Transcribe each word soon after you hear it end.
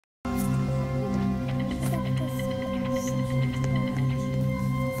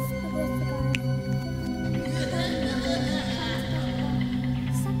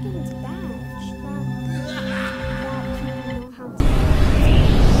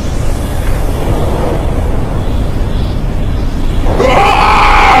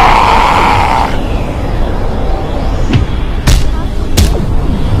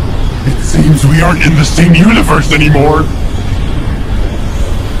aren't in the same universe anymore!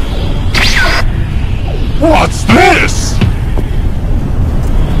 What's this?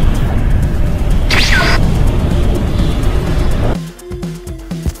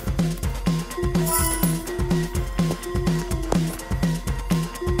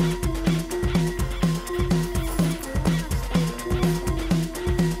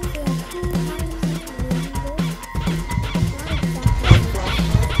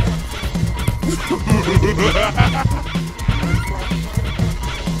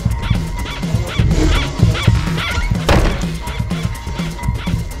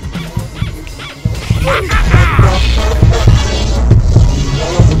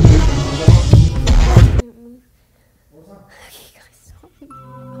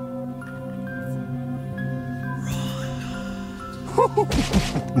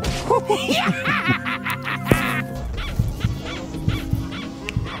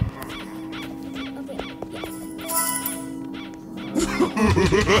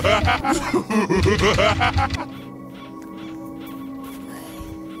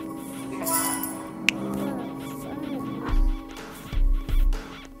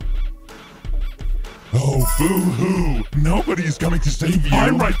 Oh, boo-hoo! Nobody's coming to save you!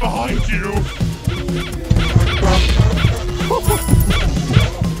 I'm right behind you!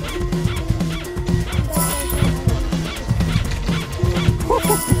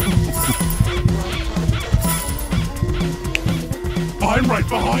 I'm right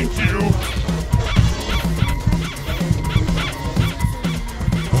behind you!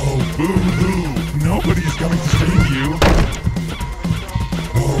 Oh, boo-hoo! Nobody's coming to save you!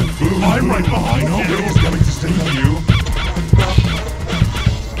 Oh, boo-hoo! I'm right behind you! Nobody's coming to save you!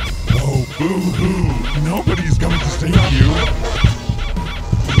 Oh, boo-hoo! Nobody's coming to save you!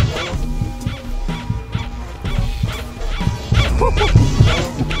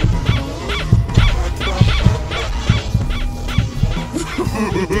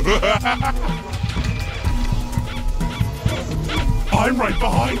 I'm right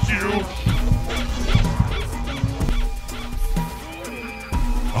behind you!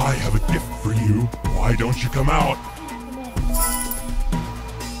 I have a gift for you. Why don't you come out?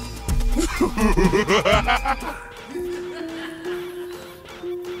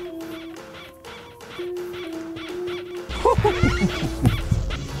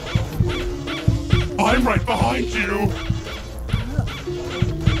 I'm right behind you!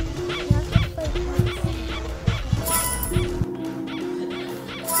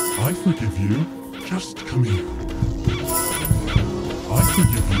 I forgive you. Just come here. I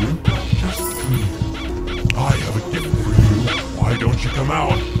forgive you. Just come here. I have a gift for you. Why don't you come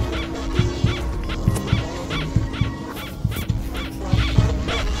out?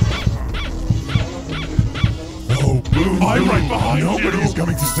 Oh, boo! I'm right behind you! Nobody's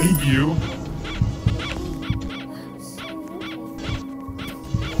coming to save you!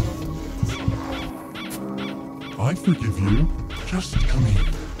 I forgive you. Just come here.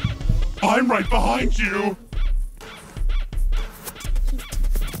 I'm right behind you!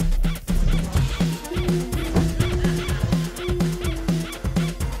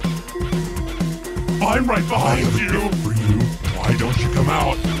 I'm right behind you! I have a gift for you. Why don't you come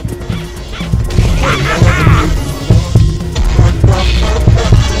out?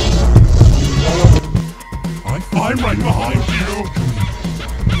 I'm right behind you!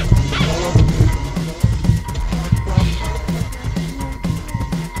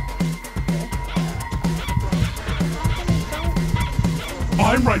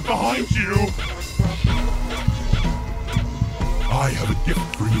 I'm right behind you! I have a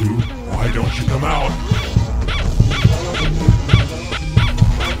gift for you. Why don't you come out?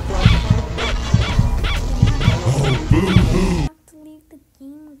 Oh, boo-hoo! To leave the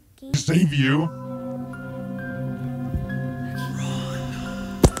game again. Save you!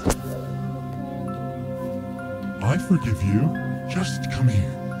 I forgive you. Just come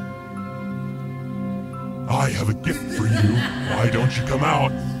here. I have a gift for you. Why don't you come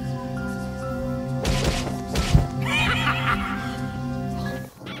out?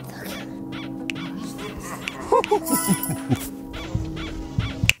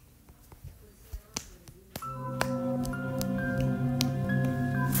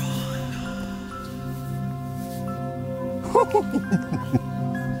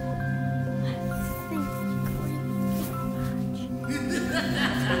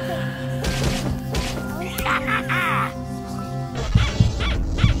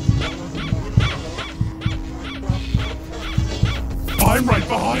 I'm right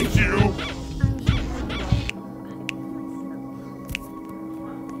behind you!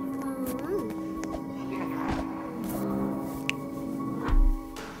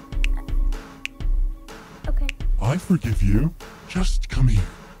 forgive you. Just come here.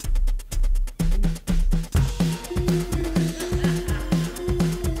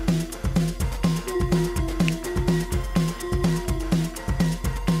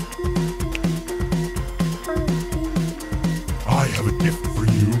 I have a gift for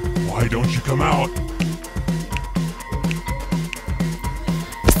you. Why don't you come out?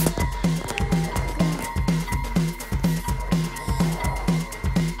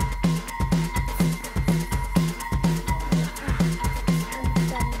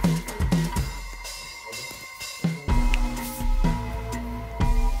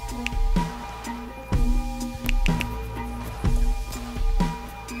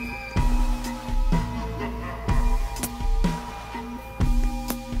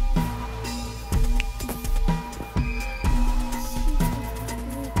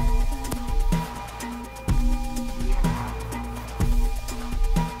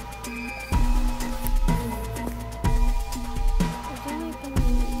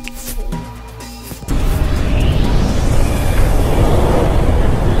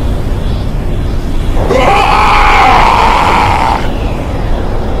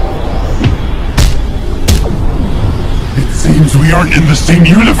 Seems we aren't in the same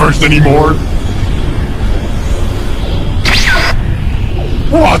universe anymore.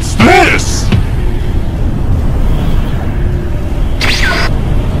 What's this?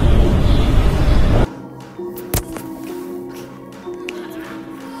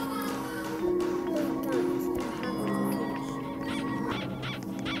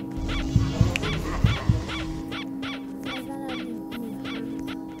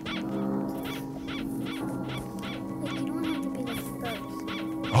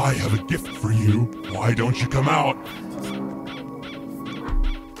 I have a gift for you. Why don't you come out?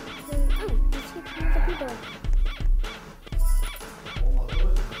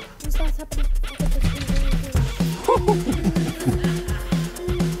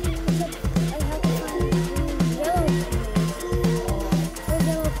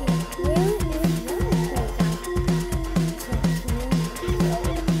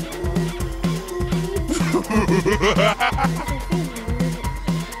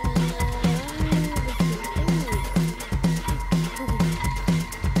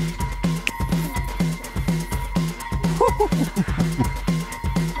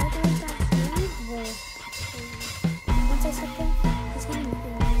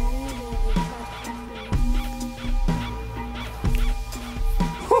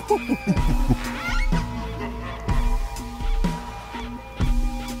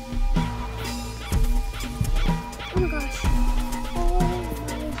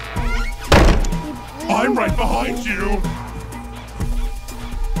 I'm right behind you!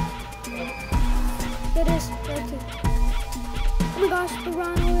 It is working. Oh my gosh, but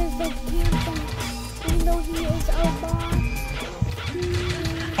Ronald is like handsome, even though he is our boss.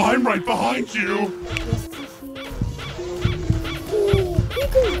 I'm right behind you! Yes, he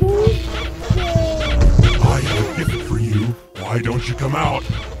can move. I have a gift for you. Why don't you come out?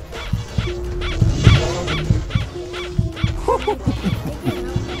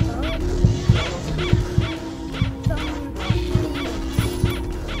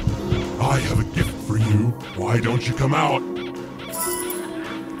 I have a gift for you. Why don't you come out?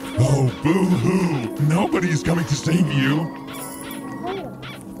 Oh, boo-hoo! Nobody's coming to save you!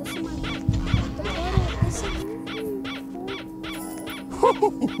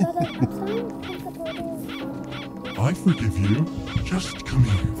 I forgive you. Just come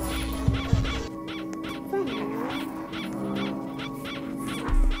here.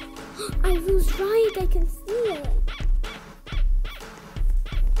 I was right, I can see it.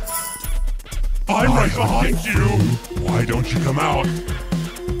 I'm right behind you! Why don't you come out?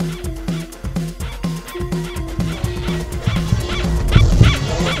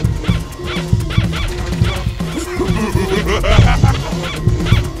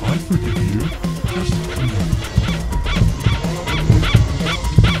 I forgive you. Just come here.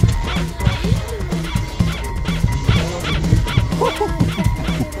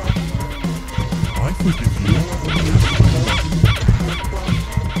 I forgive you. Just come here.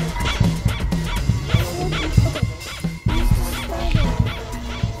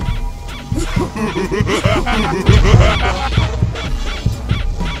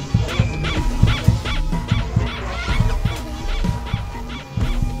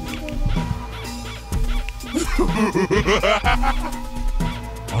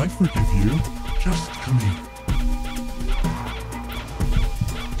 I forgive you. Just come here.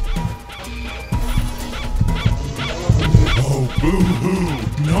 Oh,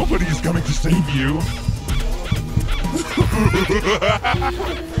 boo-hoo! Nobody's coming to save you!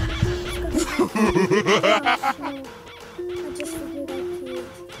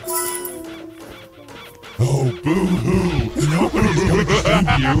 Oh, boo-hoo! Nobody's coming to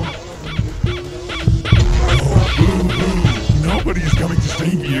save you! Oh, boo-hoo! Nobody's coming to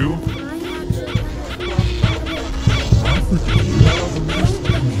save you! I forgive you. Just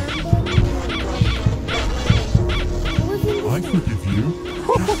come here. I forgive you.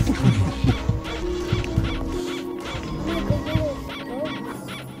 Just come here.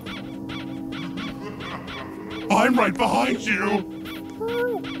 I'm right behind you!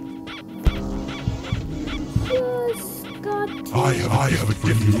 I have a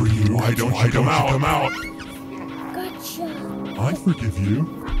gift for you. Why don't you come out? Gotcha. I forgive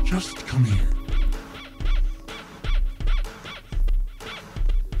you. Just come here.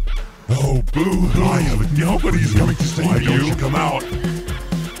 Oh, boo-hoo! I have a gift. Nobody's coming to save you. Why don't you come out?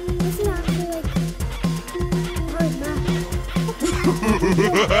 This is actually like hard math.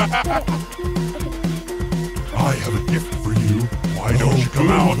 I have a gift for you. Why don't you come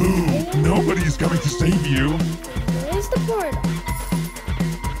out? Nobody's coming to save you. Where's the portal?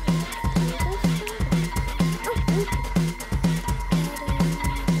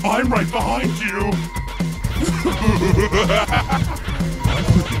 I'm right behind you. I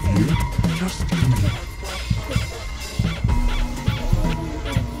forgive you. Just come here.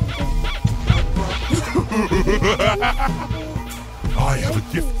 I have a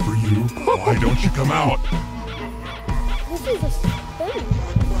gift for you. Why don't you come out? This is a spin.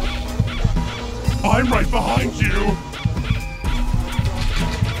 I'm right behind you.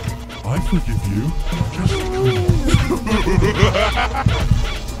 I forgive you. Just come here.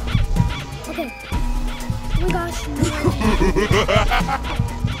 Okay. Oh my gosh. No.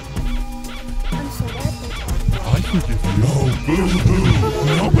 I'm so bad. I forgive you. Oh,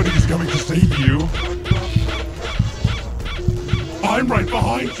 boo-hoo! Nobody's coming to save you. I'm right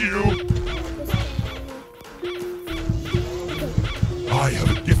behind you. I have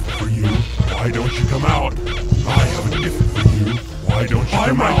a gift for you. Why don't you come out? I have a gift for you. Why don't you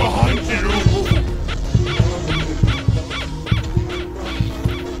come out? I'm right behind you.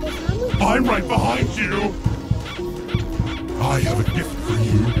 I'm right behind you. I have a gift for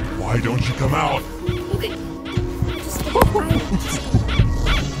you. Why don't you come out? Okay.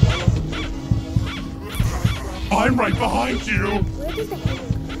 I'm right behind you. Where does the hammer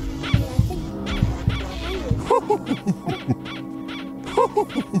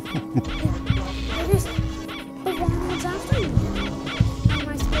There's the Ronald's after me. How am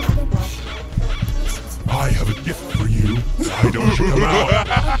I supposed to get this? I have a gift for you. Why don't you come out?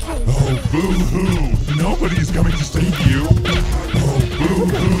 Oh, boo-hoo! Nobody's coming to save you. Oh,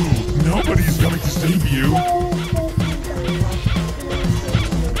 boo-hoo! Nobody's coming to save you.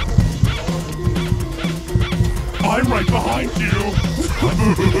 I'm right behind you.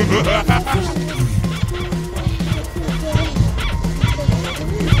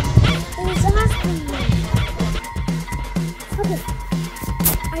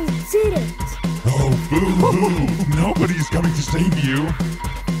 I did it! Oh, boo-hoo! Nobody's coming to save you.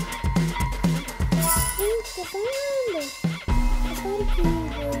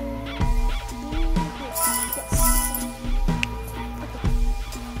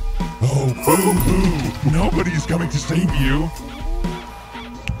 Oh, boo-hoo! Nobody's coming to save you.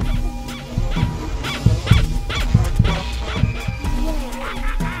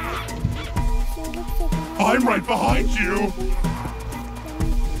 I'm right behind you.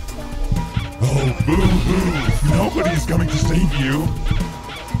 Oh, boo-hoo! Nobody's coming to save you.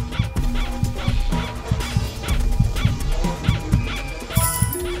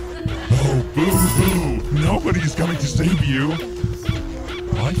 Oh, boo-hoo! Nobody's coming to save you.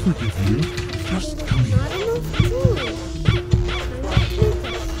 I forgive you. Just come here.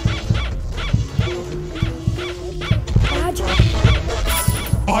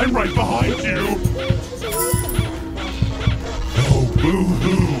 I'm right behind you. Oh,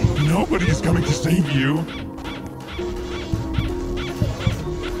 boo-hoo! Nobody's coming to save you.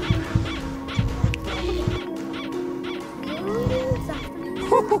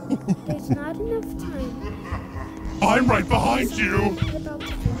 There's not enough time. I'm right behind you.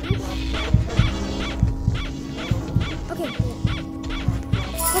 Okay.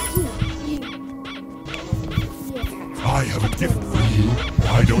 I have a gift for you.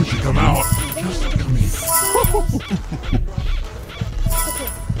 Why don't you come out? Just come here. Okay,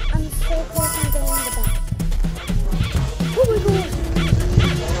 I'm so close to going in the back. Oh my god!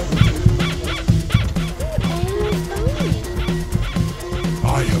 I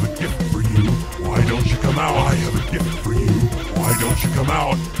have a gift for you. Why don't you come out? I have a gift for you. Why don't you come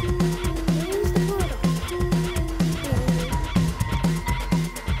out?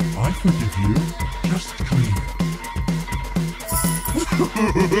 I forgive you. Just come here.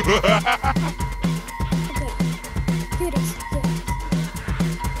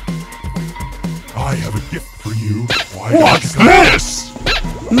 you. Why What's this?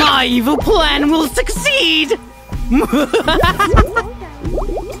 My evil plan will succeed!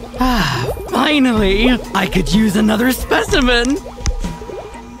 Finally! I could use another specimen!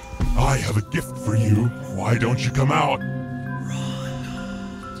 I have a gift for you. Why don't you come out?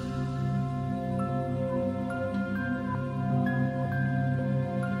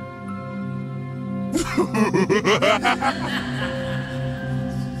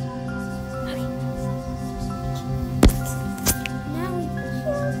 Now we just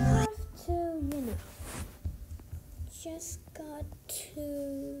have to, just got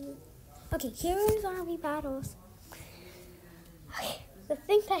to... Okay, here's army battles. Okay, the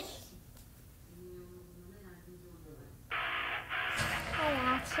thing that... I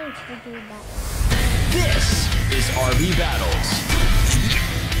actually should do that. This is RV Battles.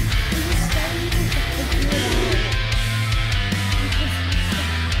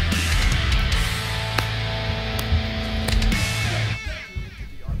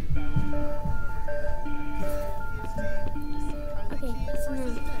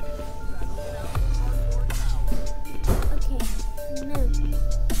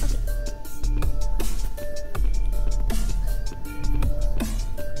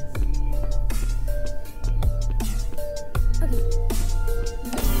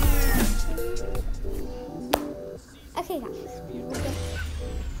 Okay, guys.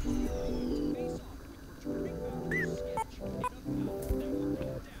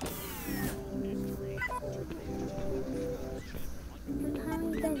 How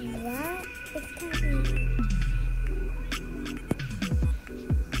he does that? It's kind of...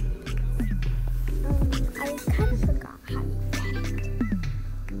 I kind of forgot how you did it.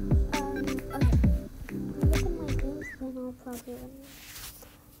 Okay. Look at my games, then I'll probably win.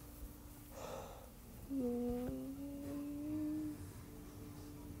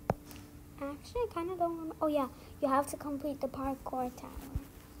 Actually, I kind of don't remember. Oh yeah, you have to complete the parkour tower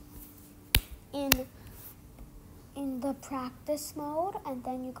in the practice mode, and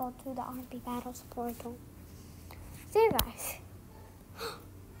then you go to the RP Battles portal. See you guys.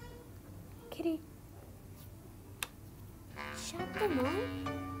 Kitty. Chapter 9?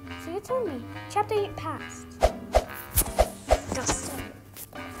 So you tell me. Chapter 8 passed. Just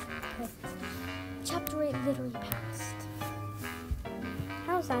Chapter 8 literally passed.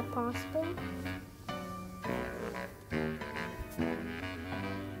 How is that possible?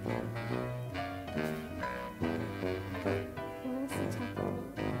 Where's the chapter?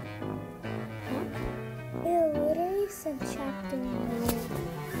 Huh? It literally said chapter 9.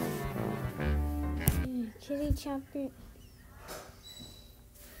 Kitty chapter.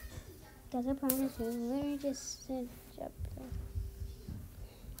 Does I promise you? It literally just said chapter.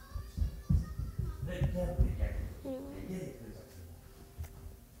 Anyway.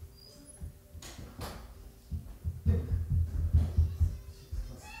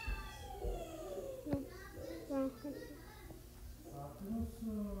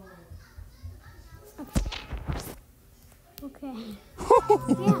 Okay.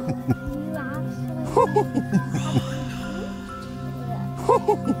 Yeah, you actually.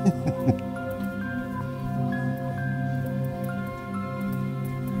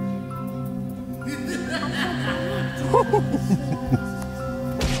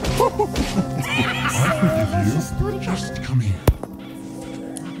 Just come here.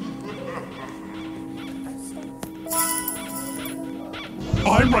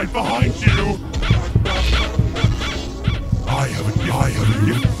 I'm right behind you. I have a gift for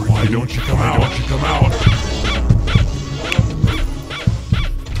you. Why don't you come out? Why don't you come out?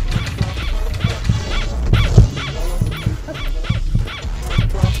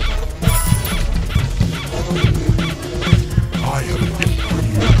 I have a gift for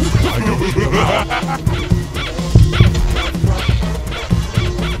you. Why don't you come out?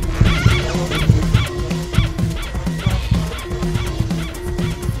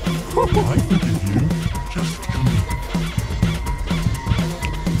 I forgive you. Just come here.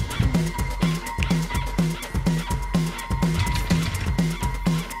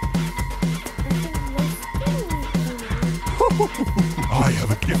 I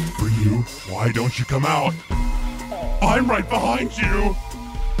have a gift for you. Why don't you come out? I'm right behind you.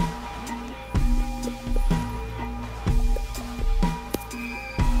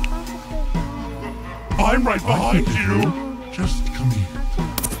 I'm right behind you. Just come here.